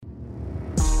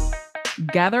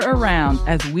Gather around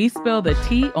as we spill the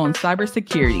tea on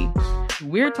cybersecurity.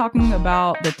 We're talking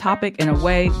about the topic in a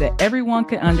way that everyone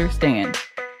can understand.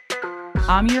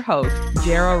 I'm your host,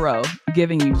 Jera Rowe,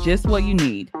 giving you just what you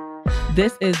need.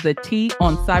 This is the Tea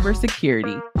on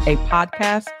Cybersecurity, a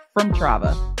podcast from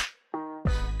Trava.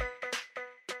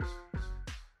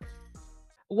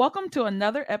 Welcome to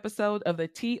another episode of the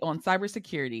Tea on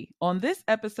Cybersecurity. On this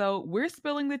episode, we're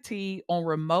spilling the tea on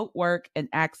remote work and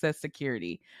access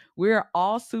security. We're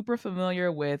all super familiar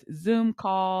with Zoom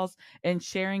calls and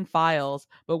sharing files,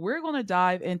 but we're going to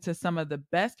dive into some of the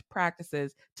best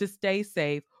practices to stay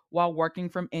safe while working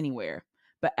from anywhere.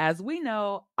 But as we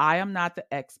know, I am not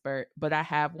the expert, but I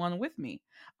have one with me.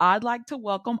 I'd like to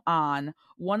welcome on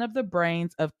one of the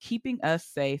brains of keeping us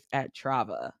safe at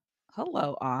Trava.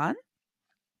 Hello, An.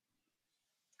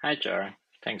 Hi, Jara.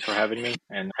 Thanks for having me,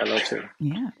 and hello to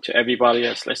Yeah. everybody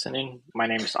that's listening. My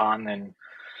name is An, and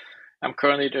I'm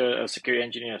currently the security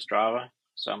engineer at Strava.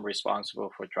 So I'm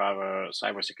responsible for Strava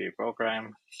cybersecurity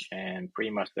program and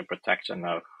pretty much the protection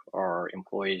of our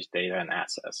employees' data and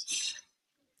assets.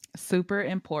 Super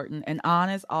important. And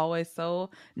An is always so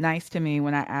nice to me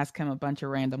when I ask him a bunch of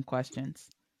random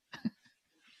questions.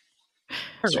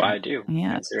 That's what I do,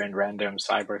 Yeah. answering random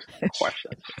cyber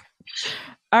questions.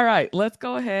 All right, let's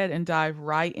go ahead and dive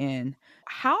right in.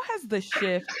 How has the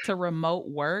shift to remote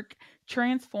work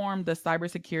transformed the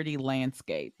cybersecurity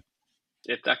landscape?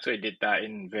 It actually did that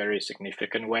in a very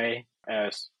significant way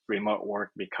as remote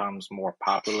work becomes more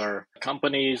popular.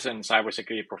 Companies and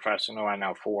cybersecurity professionals are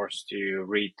now forced to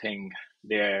rethink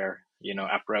their,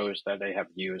 approach that they have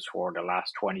used for the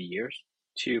last 20 years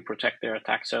to protect their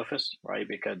attack surface, right?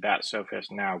 Because that surface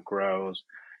now grows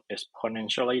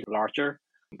exponentially larger.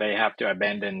 They have to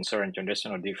abandon certain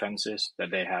traditional defenses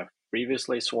that they have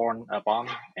previously sworn upon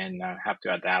and have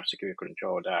to adapt security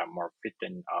control that are more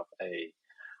fitting of a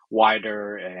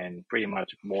wider and pretty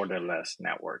much borderless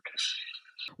network.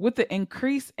 With the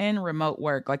increase in remote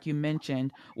work, like you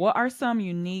mentioned, what are some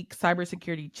unique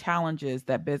cybersecurity challenges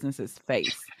that businesses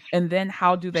face? And then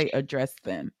how do they address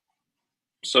them?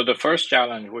 So the first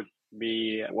challenge would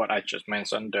be what I just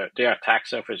mentioned. The attack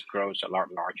surface grows a lot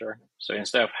larger. So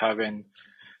instead of having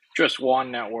just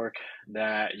one network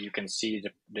that you can see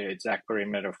the exact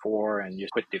perimeter for and you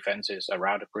put defenses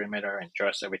around the perimeter and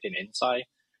trust everything inside,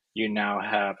 you now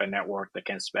have a network that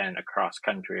can span across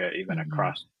country or even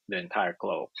across the entire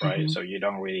globe, right? So you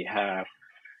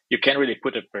can't really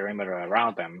put a perimeter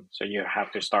around them. So you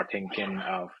have to start thinking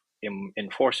of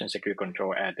enforcing security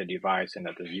control at the device and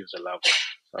at the user level.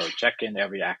 So check in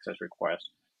every access request,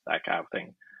 that kind of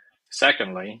thing.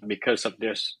 Secondly, because of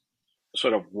this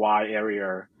sort of wide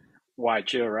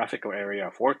geographical area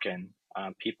of working,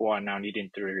 people are now needing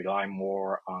to rely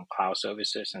more on cloud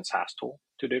services and SaaS tool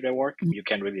to do their work. You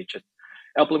can't really just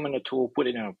implement a tool, put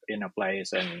it in a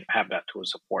place, and have that tool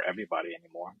support everybody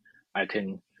anymore. I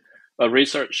think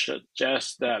research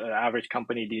suggests that the average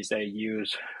company these days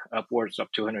use upwards of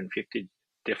 250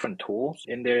 different tools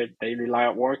in their daily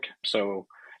life work. So,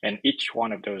 and each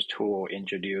one of those tools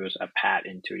introduce a path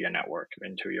into your network,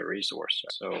 into your resource.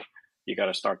 So you got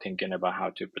to start thinking about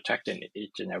how to protect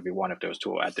each and every one of those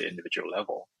tools at the individual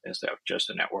level instead of just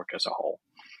the network as a whole.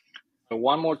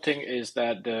 One more thing is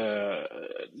that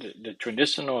the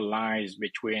traditional lines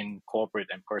between corporate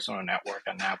and personal network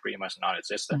are now pretty much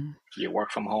non-existent. You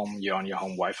work from home, you're on your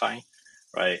home Wi-Fi,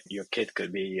 right? Your kid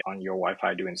could be on your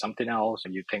Wi-Fi doing something else,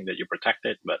 and you think that you're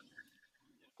protected. But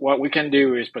what we can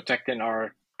do is protecting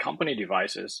our company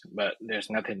devices, but there's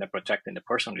nothing that protecting the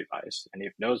personal device. And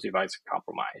if those devices are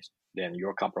compromised, then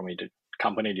your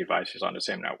company devices on the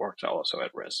same networks are also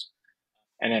at risk.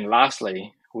 And then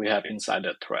lastly, we have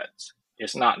insider threats.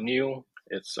 It's not new.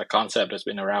 It's a concept that's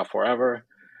been around forever.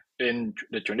 In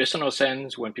the traditional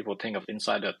sense, when people think of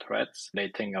insider threats,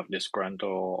 they think of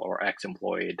disgruntled or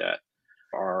ex-employee that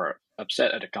are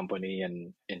upset at the company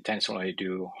and intentionally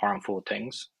do harmful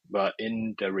things. But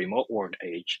in the remote work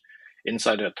age,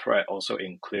 insider threat also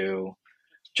include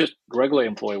just regular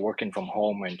employee working from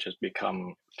home and just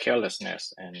become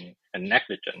carelessness and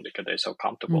negligent because they're so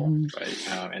comfortable,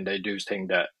 right? And they do things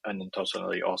that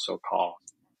unintentionally also cause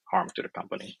harm to the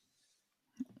company.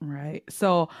 Right.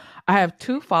 So I have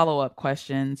two follow-up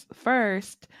questions.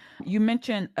 First, you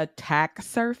mentioned attack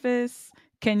surface.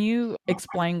 Can you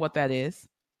explain what that is?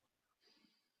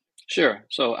 Sure.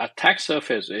 So attack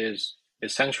surface is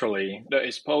essentially the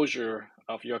exposure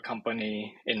of your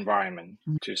company environment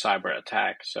to cyber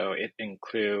attack. So it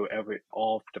includes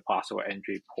all of the possible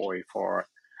entry point for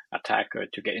attacker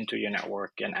to get into your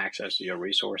network and access your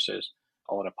resources,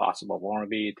 all the possible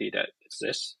vulnerability that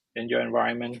exists in your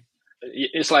environment,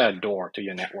 it's like a door to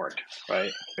your network,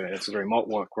 right? As the remote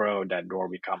work grow, that door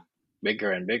become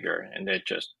bigger and bigger, and there's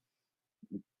just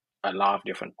a lot of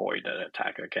different points that an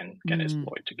attacker can Mm.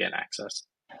 exploit to gain access.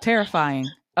 Terrifying.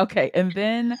 Okay, and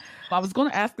then I was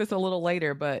gonna ask this a little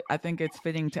later, but I think it's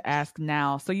fitting to ask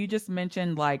now. So you just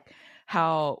mentioned, like,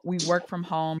 how we work from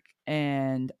home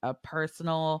and a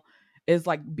personal is,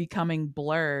 like, becoming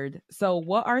blurred. So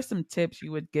what are some tips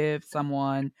you would give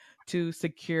someone to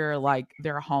secure, like,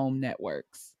 their home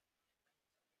networks?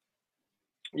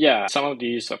 Yeah, some of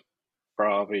these are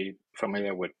probably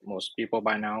familiar with most people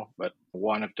by now, but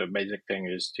one of the basic thing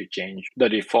is to change the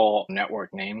default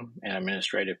network name and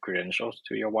administrative credentials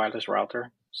to your wireless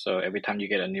router. So every time you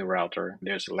get a new router,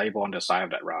 there's a label on the side of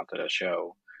that router that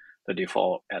show the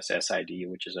default SSID,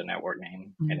 which is a network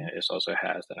name, and Mm, it also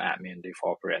has an admin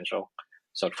default credential.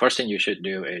 So the first thing you should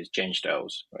do is change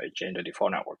those, right? Change the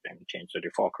default network name, change the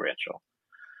default credential.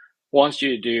 Once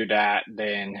you do that,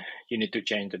 then you need to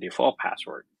change the default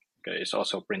password because it's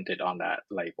also printed on that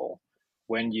label.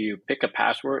 When you pick a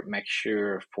password, make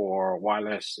sure for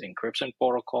wireless encryption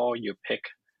protocol, you pick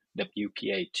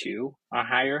WPA2 or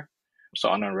higher. So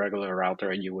on a regular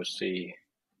router, you will see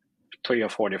 3 or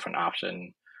 4 different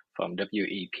options from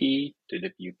WEP to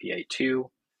WPA2,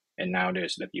 and now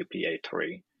there's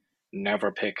WPA3.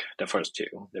 Never pick the first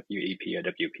two, WEP or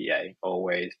WPA.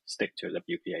 Always stick to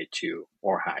WPA2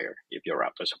 or higher if your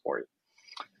router supports.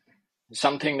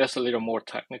 Something that's a little more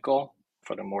technical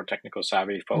for the more technical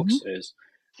savvy folks mhm, is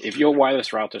if your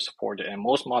wireless router supports it, and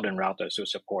most modern routers do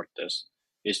support this,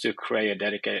 is to create a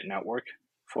dedicated network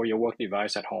for your work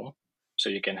device at home. So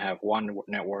you can have one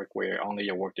network where only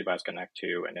your work device connect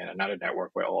to, and then another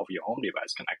network where all of your home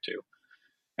device connect to.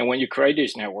 And when you create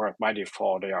this network, by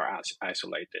default, they are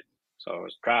isolated. So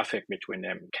traffic between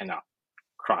them cannot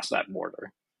cross that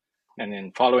border. And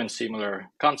then following similar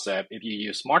concept, if you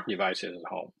use smart devices at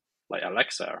home, like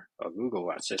Alexa or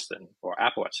Google Assistant or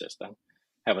Apple Assistant,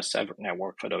 have a separate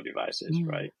network for those devices, mm.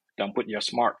 right? Don't put your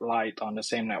smart light on the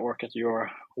same network as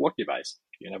your work device.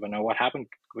 You never know what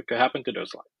could happen to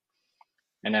those lights.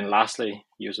 And then lastly,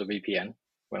 use a VPN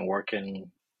when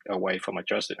working away from a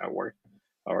trusted network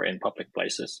or in public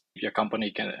places. If your company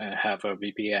can have a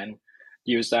VPN,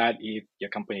 use that. If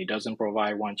your company doesn't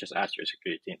provide one, just ask your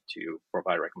security team to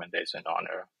provide recommendation on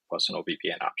a personal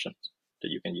VPN options that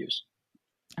you can use.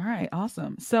 All right,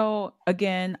 awesome. So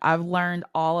again, I've learned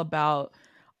all about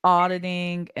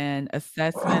auditing and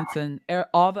assessments and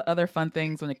all the other fun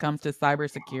things when it comes to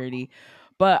cybersecurity.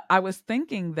 But I was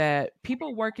thinking that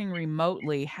people working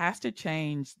remotely has to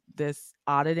change this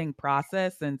auditing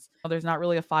process since there's not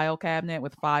really a file cabinet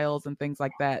with files and things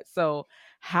like that. So,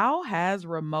 how has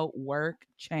remote work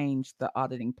changed the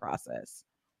auditing process?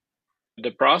 The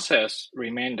process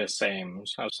remained the same.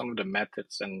 So some of the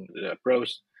methods and the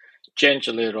approach change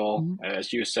a little. Mhm.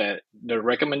 As you said, the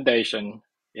recommendation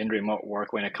in remote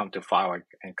work when it comes to file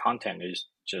and content is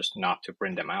just not to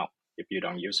print them out if you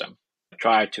don't use them.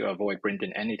 Try to avoid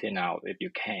printing anything out if you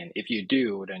can. If you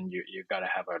do, then you got to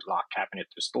have a lock cabinet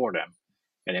to store them,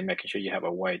 and then making sure you have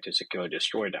a way to securely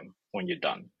destroy them when you're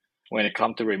done. When it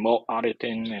comes to remote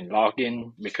auditing and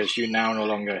login, because you now no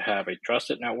longer have a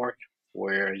trusted network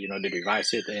where the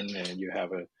device is in and you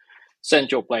have a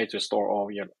central place to store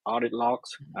all your audit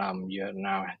logs. You're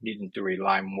now needing to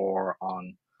rely more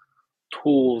on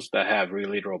tools that have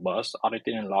really robust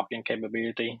auditing and logging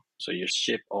capability. So you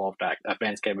ship all of that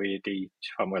advanced capability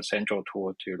from a central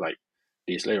tool to like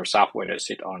these little software that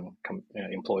sit on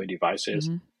employee devices.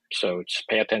 Mhm. So just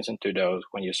pay attention to those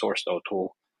when you source those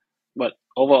tools. But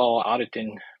overall,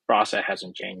 auditing process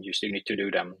hasn't changed. You still need to do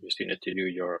them. You still need to do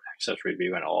your access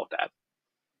review and all of that.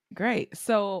 Great.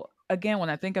 So again, when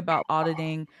I think about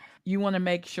auditing, you want to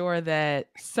make sure that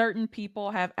certain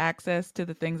people have access to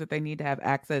the things that they need to have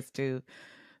access to,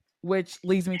 which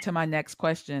leads me to my next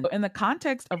question. In the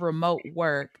context of remote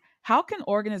work, how can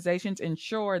organizations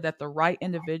ensure that the right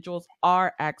individuals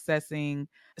are accessing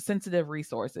sensitive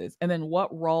resources? And then what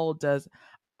role does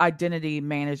identity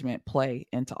management play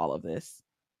into all of this?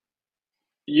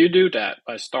 You do that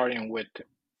by starting with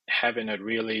having a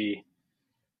really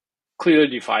clearly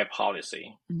defined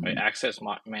policy, right? Mhm. Access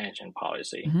management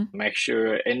policy. Mhm. Make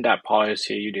sure in that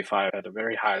policy you define at a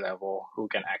very high level who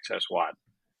can access what,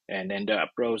 and then the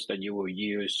approach that you will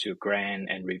use to grant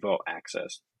and revoke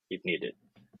access if needed.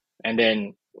 And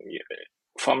then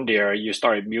from there, you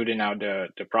start building out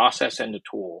the process and the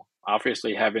tool.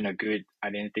 Obviously, having a good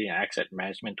identity and access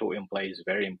management tool in place is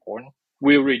very important.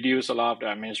 Will reduce a lot of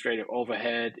the administrative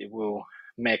overhead. It will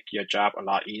make your job a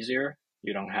lot easier.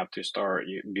 You don't have to start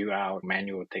you do out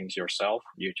manual things yourself.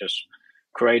 You just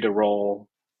create a role,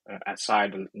 assign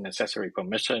the necessary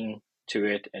permission, to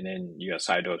it, and then you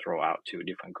assign those role out to a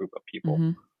different group of people.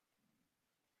 Mm-hmm.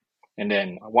 And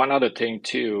then one other thing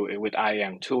too with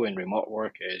IAM tool in remote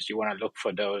work is you want to look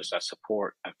for those that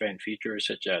support advanced features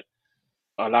such as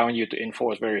allowing you to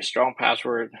enforce very strong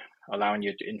password, allowing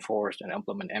you to enforce and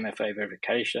implement MFA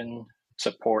verification,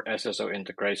 support SSO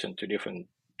integration to different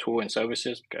tool and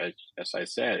services. Because as I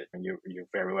said, you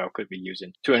very well could be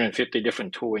using 250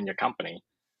 different tools in your company.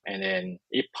 And then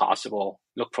if possible,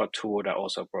 look for a tool that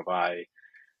also provide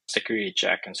security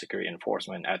check and security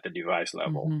enforcement at the device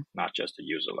level, Mm-hmm. not just the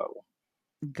user level.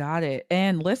 Got it.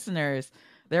 And listeners,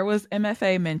 there was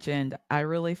MFA mentioned. I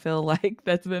really feel like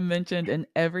that's been mentioned in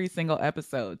every single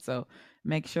episode. So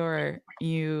make sure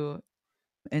you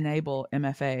enable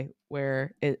MFA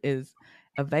where it is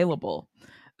available.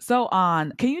 So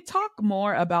on, can you talk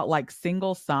more about like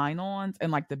single sign-ons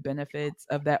and like the benefits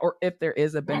of that, or if there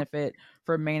is a benefit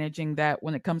for managing that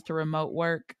when it comes to remote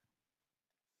work?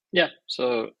 Yeah,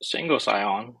 so single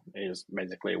sign-on is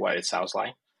basically what it sounds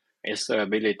like. It's the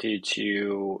ability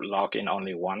to log in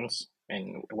only once.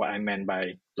 And what I meant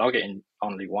by log in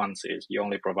only once is you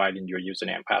only provide in your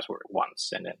username and password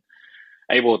once, and then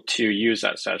able to use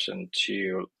that session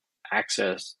to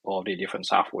access all the different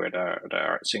software that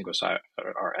are single sign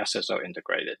or SSO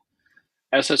integrated.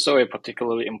 SSO is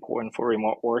particularly important for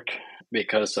remote work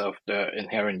because of the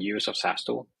inherent use of SaaS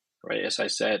tool, right? As I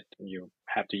said, you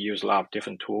have to use a lot of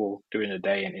different tools during the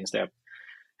day, and instead of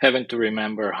having to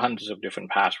remember hundreds of different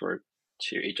passwords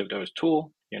to each of those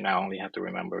tools, you now only have to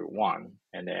remember one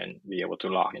and then be able to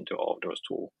log into all of those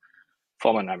tools.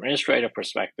 From an administrative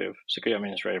perspective, security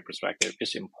administrative perspective,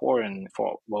 it's important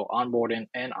for both onboarding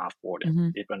and offboarding. Hmm.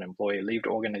 If an employee leaves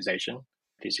the organization,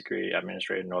 the security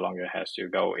administrator no longer has to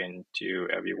go into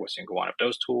every single one of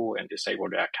those tools and disable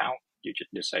their account. You just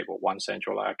disable one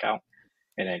centralized account,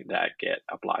 and then that get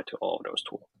applied to all of those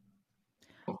tools.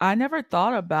 I never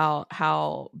thought about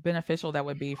how beneficial that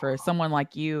would be for someone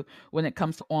like you when it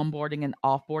comes to onboarding and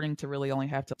offboarding to really only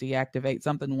have to deactivate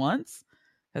something once.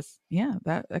 That's yeah,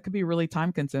 that could be really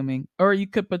time consuming. Or you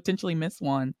could potentially miss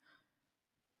one.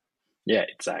 Yeah,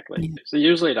 exactly. Yeah. So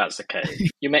usually that's the case.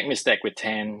 You make mistake with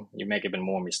 10, you make even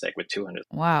more mistake with 200.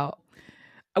 Wow.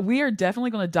 We are definitely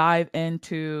going to dive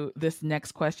into this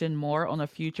next question more on a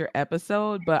future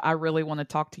episode, but I really want to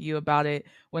talk to you about it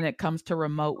when it comes to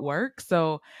remote work.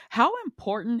 So, how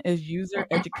important is user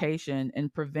education in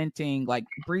preventing like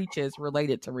breaches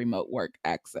related to remote work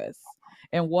access?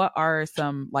 And what are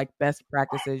some like best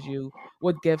practices you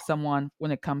would give someone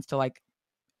when it comes to like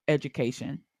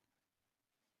education?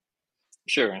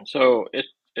 Sure. So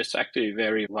it's actually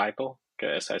very vital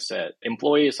because, as I said,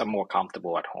 employees are more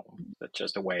comfortable at home. That's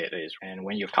just the way it is. And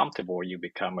when you're comfortable, you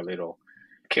become a little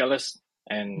careless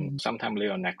and Mhm. sometimes a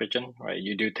little negligent, right?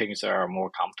 You do things that are more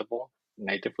comfortable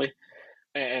natively.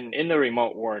 And in the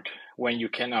remote work, when you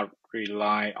cannot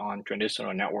rely on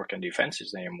traditional network and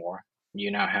defenses anymore, you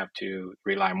now have to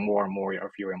rely more and more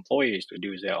of your employees to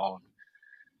do their own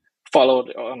follow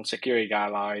security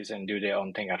guidelines and do their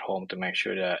own thing at home to make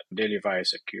sure that their device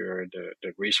is secure,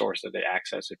 the resource that they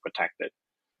access is protected.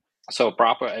 So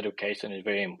proper education is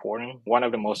very important. One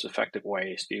of the most effective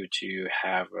ways due to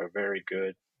have a very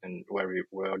good and very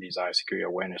well designed security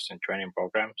awareness and training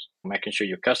programs, making sure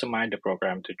you customize the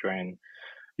program to train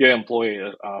your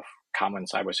employees of common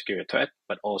cybersecurity threat,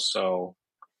 but also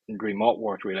remote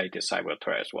work related cyber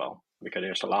threat as well, because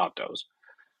there's a lot of those.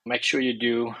 Make sure you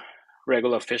do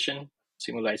regular phishing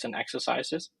simulation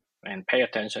exercises and pay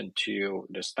attention to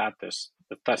the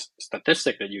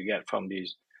statistic that you get from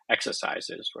these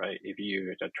exercises, right? If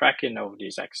you the tracking of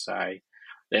these exercise,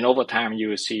 then over time you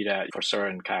will see that for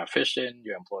certain kind of phishing,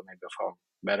 your employee may perform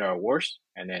better or worse,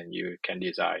 and then you can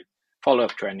design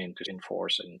follow-up training to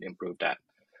enforce and improve that.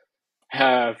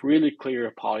 Have really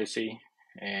clear policy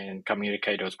and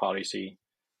communicate those policy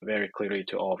very clearly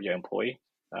to all of your employee.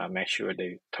 Make sure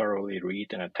they thoroughly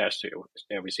read and attest to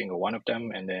every single one of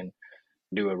them, and then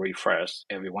do a refresh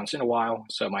every once in a while,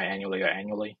 semi-annually or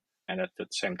annually. And at the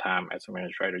same time, as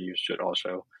administrator, you should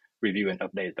also review and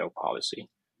update their policy.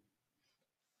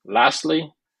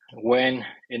 Lastly, when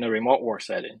in a remote work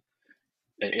setting,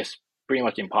 it's pretty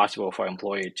much impossible for an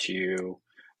employee to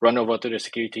run over to the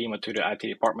security team or to the IT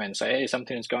department and say, hey,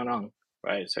 something's going on,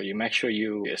 right? So you make sure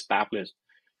you establish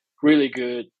really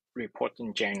good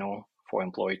reporting channel for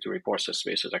employees to report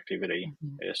suspicious activity.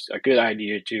 Mhm. It's a good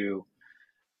idea to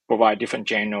provide different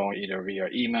channel either via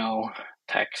email,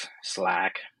 text,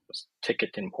 Slack,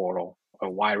 ticketing portal, a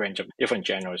wide range of different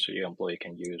channels so your employee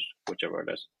can use whichever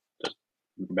that's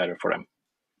better for them.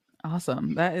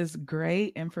 Awesome. That is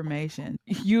great information.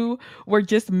 You were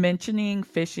just mentioning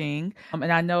phishing,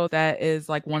 and I know that is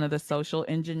like one of the social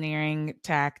engineering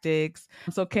tactics.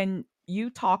 So, can you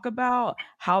talk about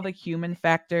how the human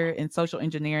factor in social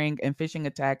engineering and phishing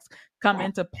attacks come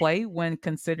into play when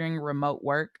considering remote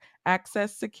work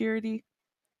access security?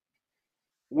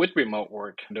 With remote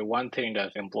work, the one thing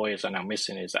that employees are now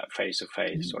missing is that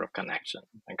face-to-face Mm. sort of connection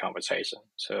and conversation.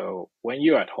 So when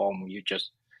you're at home, you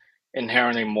just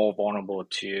inherently more vulnerable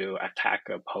to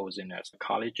attacker posing as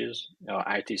colleges,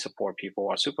 IT support people,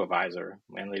 or supervisor,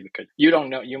 mainly because you don't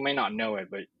know, you may not know it,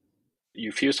 but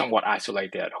you feel somewhat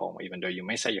isolated at home, even though you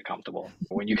may say you're comfortable.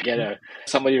 When you get a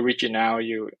somebody reaching out,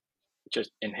 you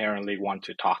just inherently want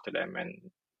to talk to them,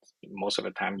 and most of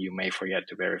the time you may forget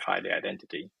to verify the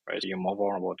identity, right? So you're more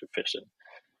vulnerable to phishing.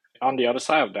 On the other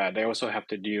side of that, they also have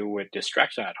to deal with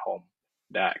distraction at home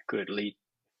that could lead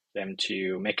them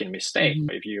to making mistake. Mhm.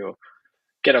 If you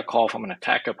get a call from an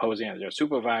attacker posing as your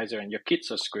supervisor and your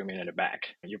kids are screaming in the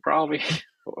back, you probably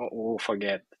will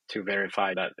forget to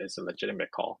verify that it's a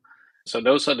legitimate call. So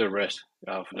those are the risks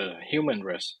of the human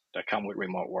risks that come with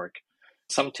remote work.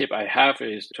 Some tip I have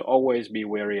is to always be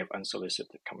wary of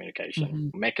unsolicited communication.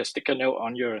 Mhm. Make a sticker note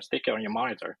on your sticker on your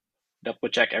monitor. Double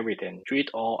check everything. Treat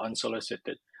all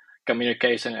unsolicited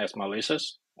communication as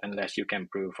malicious unless you can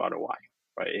prove otherwise.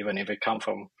 Right? Even if it comes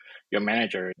from your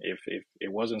manager, if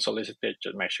it wasn't solicited,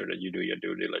 just make sure that you do your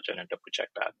due diligence and double check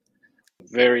that.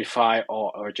 Verify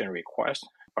all urgent requests,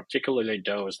 particularly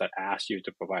those that ask you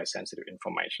to provide sensitive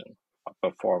information or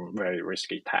perform very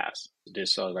risky tasks.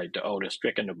 These are like the oldest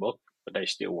trick in the book, but they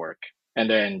still work. And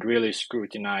then really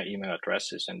scrutinize email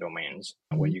addresses and domains.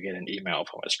 When Mhm. you get an email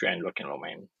from a strange looking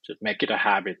domain, just make it a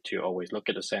habit to always look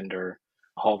at the sender,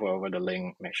 hover over the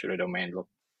link, make sure the domain look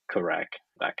correct,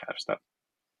 that kind of stuff.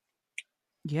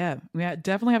 Yeah,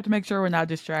 definitely have to make sure we're not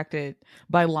distracted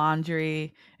by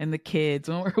laundry and the kids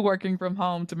when we're working from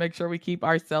home to make sure we keep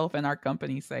ourselves and our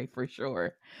company safe for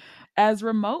sure. As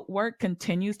remote work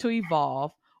continues to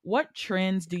evolve, what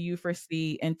trends do you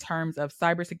foresee in terms of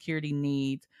cybersecurity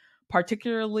needs,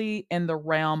 particularly in the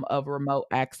realm of remote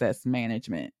access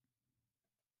management?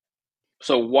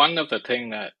 So one of the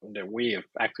things that we have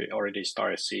actually already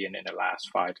started seeing in the last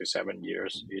 5 to 7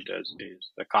 years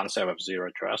is the concept of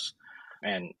zero trust.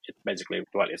 And it's basically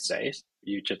what it says.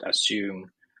 You just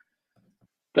assume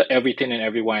that everything and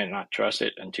everyone is not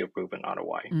trusted until proven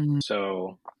otherwise. Mhm,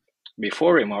 So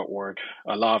before remote work,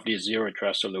 a lot of these zero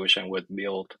trust solutions were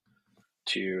built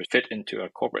to fit into a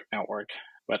corporate network.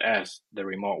 But as the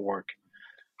remote work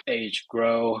age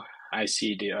grow, I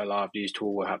see a lot of these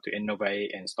tools will have to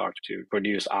innovate and start to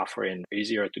produce offering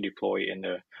easier to deploy in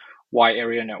the wide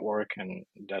area network and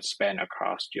that span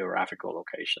across geographical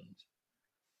locations.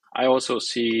 I also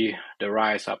see the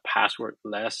rise of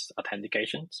passwordless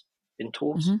authentications in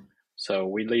tools. mhm. So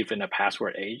we live in a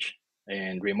password age,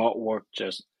 and remote work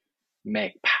just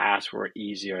make password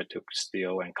easier to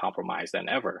steal and compromise than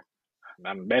ever.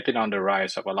 I'm betting on the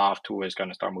rise of a lot of tools is going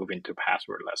to start moving to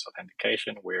passwordless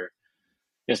authentication, where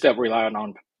instead of relying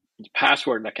on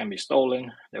password that can be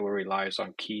stolen, they will rely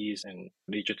on keys and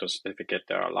digital certificate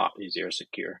that are a lot easier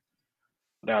secure.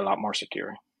 They're a lot more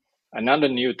secure. Another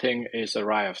new thing is the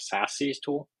rise of SASE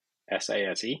tool,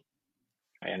 SASE,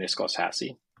 and it's called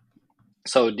SASE.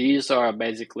 So these are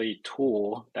basically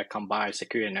tools that combine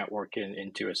security networking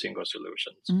into a single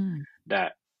solutions Mm,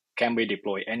 that can be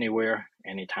deployed anywhere,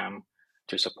 anytime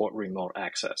to support remote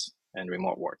access and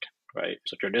remote work, right?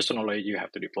 So traditionally, you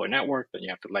have to deploy network, then you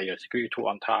have to lay a security tool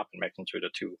on top and making sure the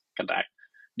two connect.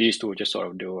 These tools just sort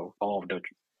of do all of the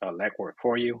legwork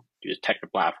for you. You just take the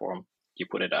platform, you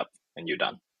put it up, and you're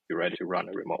done. You're ready to run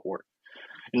a remote work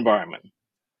environment.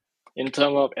 In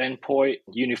terms of endpoint,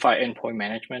 unified endpoint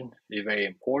management is very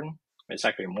important. It's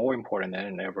actually more important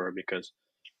than ever because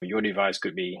your device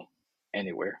could be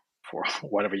anywhere for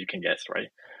whatever you can guess, right?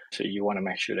 So you want to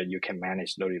make sure that you can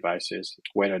manage those devices,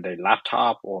 whether they're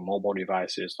laptop or mobile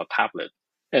devices or tablet.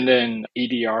 And then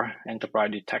EDR,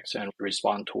 enterprise detection and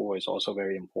response tool, is also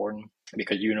very important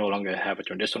because you no longer have a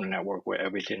traditional network where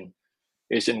everything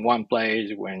is in one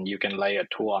place when you can lay a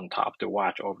tool on top to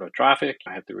watch over the traffic.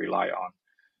 I have to rely on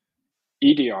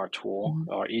EDR tool mhm.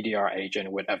 or EDR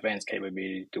agent with advanced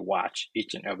capability to watch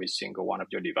each and every single one of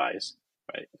your device,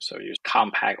 right? So you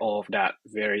compact all of that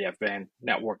very advanced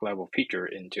network level feature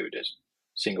into this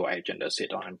single agent that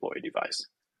sit on employee device.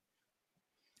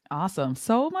 Awesome.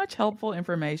 So much helpful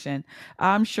information.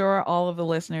 I'm sure all of the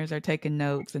listeners are taking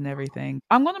notes and everything.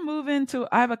 I'm going to move into,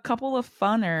 I have a couple of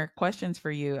funner questions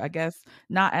for you. I guess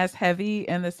not as heavy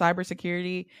in the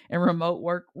cybersecurity and remote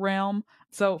work realm.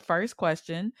 So, first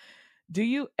question, Do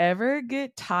you ever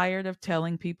get tired of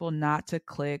telling people not to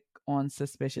click on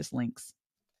suspicious links?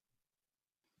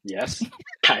 Yes,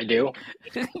 I do.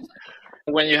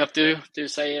 When you have to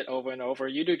say it over and over,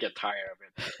 you do get tired of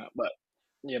it. But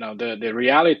the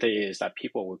reality is that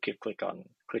people will keep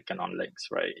clicking on links,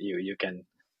 right? You can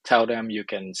tell them, you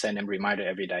can send them reminder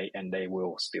every day, and they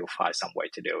will still find some way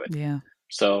to do it. Yeah.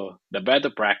 So the better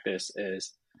practice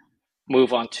is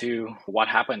move on to what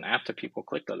happened after people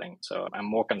click the link. So I'm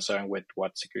more concerned with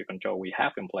what security control we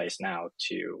have in place now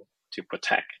to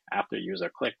protect after user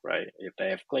click, right? If they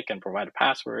have clicked and provide a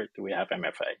password, do we have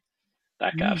MFA,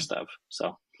 that kind of Mm, stuff.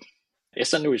 So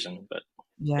it's a nuisance, but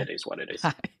yeah. it is what it is.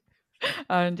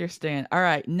 I understand. All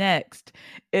right, next.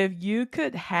 If you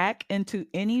could hack into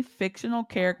any fictional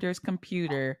character's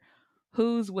computer,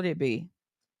 whose would it be?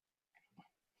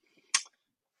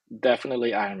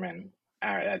 Definitely Iron Man.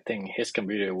 I think his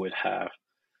computer would have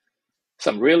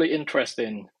some really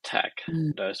interesting tech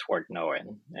Mm, that's worth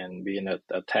knowing. And being a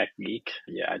tech geek,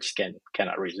 yeah, I just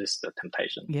cannot resist the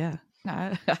temptation. yeah,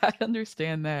 I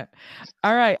understand that.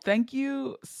 All right. Thank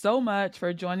you so much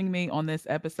for joining me on this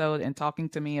episode and talking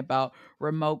to me about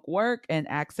remote work and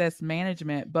access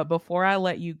management. But before I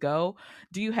let you go,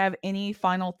 do you have any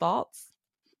final thoughts?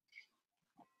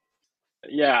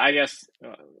 Yeah, I guess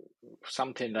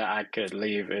something that I could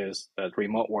leave is that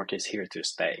remote work is here to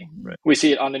stay. Mhm. Right? We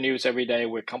see it on the news every day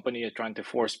where companies are trying to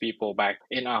force people back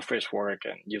in office work,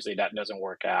 and usually that doesn't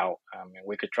work out. And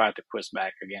we could try to push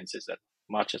back against it as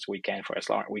much as we can for as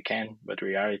long as we can, but the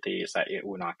reality is that it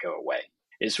will not go away.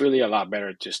 It's really a lot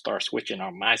better to start switching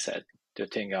our mindset to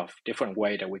think of different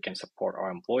way that we can support our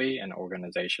employee and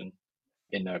organization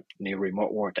in a new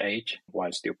remote work age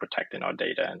while still protecting our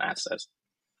data and assets.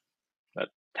 But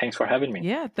thanks for having me.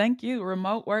 Yeah, thank you.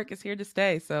 Remote work is here to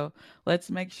stay. So let's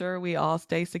make sure we all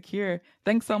stay secure.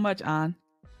 Thanks so much, An.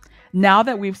 Now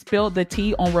that we've spilled the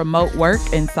tea on remote work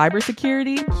and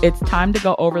cybersecurity, it's time to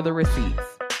go over the receipts.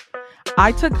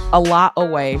 I took a lot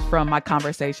away from my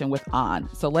conversation with An,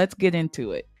 so let's get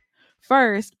into it.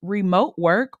 First, remote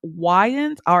work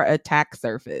widens our attack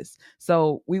surface.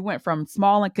 So we went from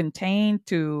small and contained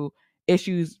to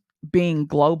issues being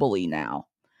globally now.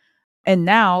 And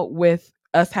now, with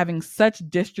us having such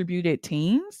distributed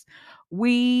teams,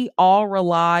 we all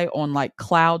rely on like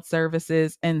cloud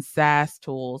services and SaaS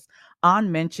tools.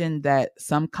 On mentioned that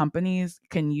some companies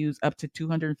can use up to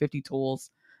 250 tools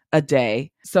a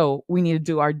day. So we need to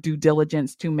do our due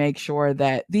diligence to make sure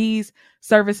that these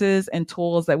services and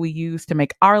tools that we use to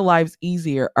make our lives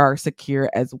easier are secure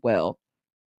as well.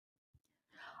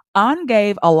 An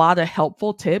gave a lot of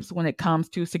helpful tips when it comes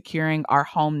to securing our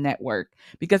home network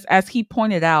because, as he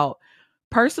pointed out,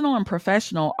 personal and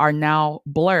professional are now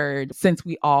blurred since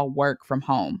we all work from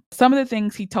home. Some of the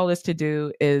things he told us to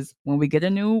do is when we get a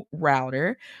new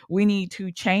router, we need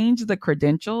to change the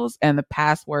credentials and the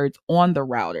passwords on the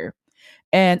router.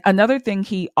 And another thing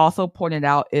he also pointed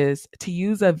out is to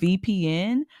use a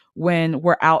VPN when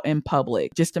we're out in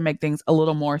public, just to make things a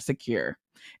little more secure.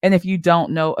 And if you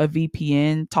don't know a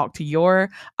VPN, talk to your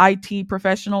IT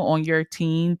professional on your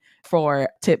team for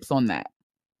tips on that.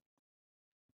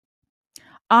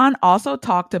 An also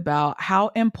talked about how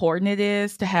important it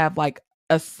is to have like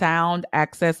a sound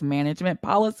access management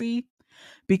policy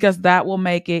because that will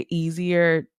make it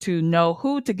easier to know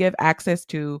who to give access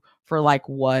to for like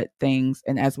what things.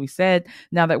 And as we said,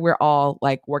 now that we're all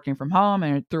like working from home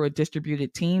and through a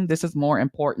distributed team, this is more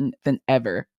important than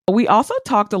ever. We also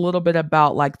talked a little bit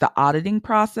about like the auditing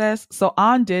process. So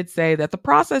An did say that the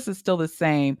process is still the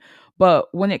same, but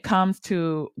when it comes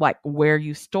to like where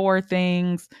you store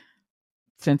things,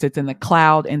 since it's in the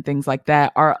cloud and things like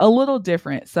that are a little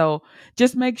different. So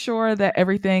just make sure that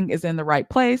everything is in the right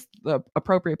place, the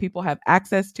appropriate people have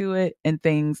access to it, and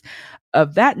things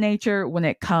of that nature when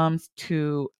it comes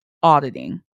to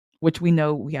auditing, which we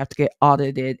know we have to get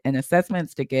audited and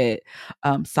assessments to get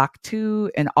SOC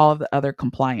 2 and all of the other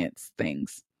compliance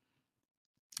things.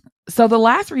 So the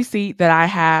last receipt that I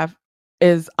have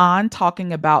is on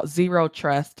talking about zero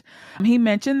trust. He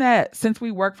mentioned that since we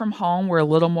work from home, we're a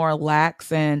little more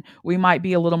lax and we might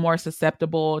be a little more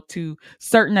susceptible to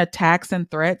certain attacks and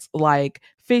threats like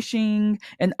phishing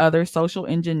and other social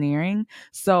engineering.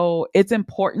 So it's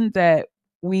important that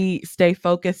we stay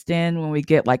focused in when we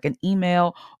get like an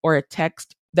email or a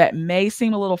text that may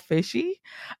seem a little fishy.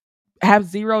 Have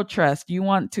zero trust. You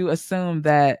want to assume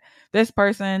that this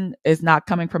person is not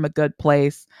coming from a good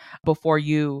place before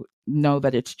you know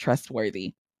that it's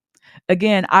trustworthy.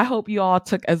 Again, I hope you all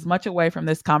took as much away from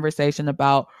this conversation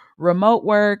about remote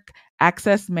work,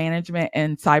 access management,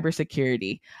 and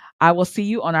cybersecurity. I will see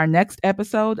you on our next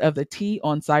episode of the Tea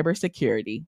on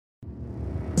Cybersecurity.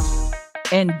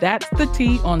 And that's the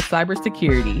tea on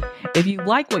cybersecurity. If you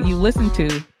like what you listen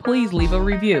to, please leave a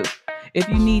review. If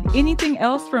you need anything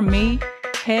else from me,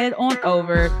 head on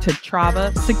over to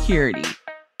Trava Security.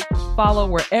 Follow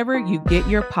wherever you get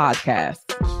your podcasts.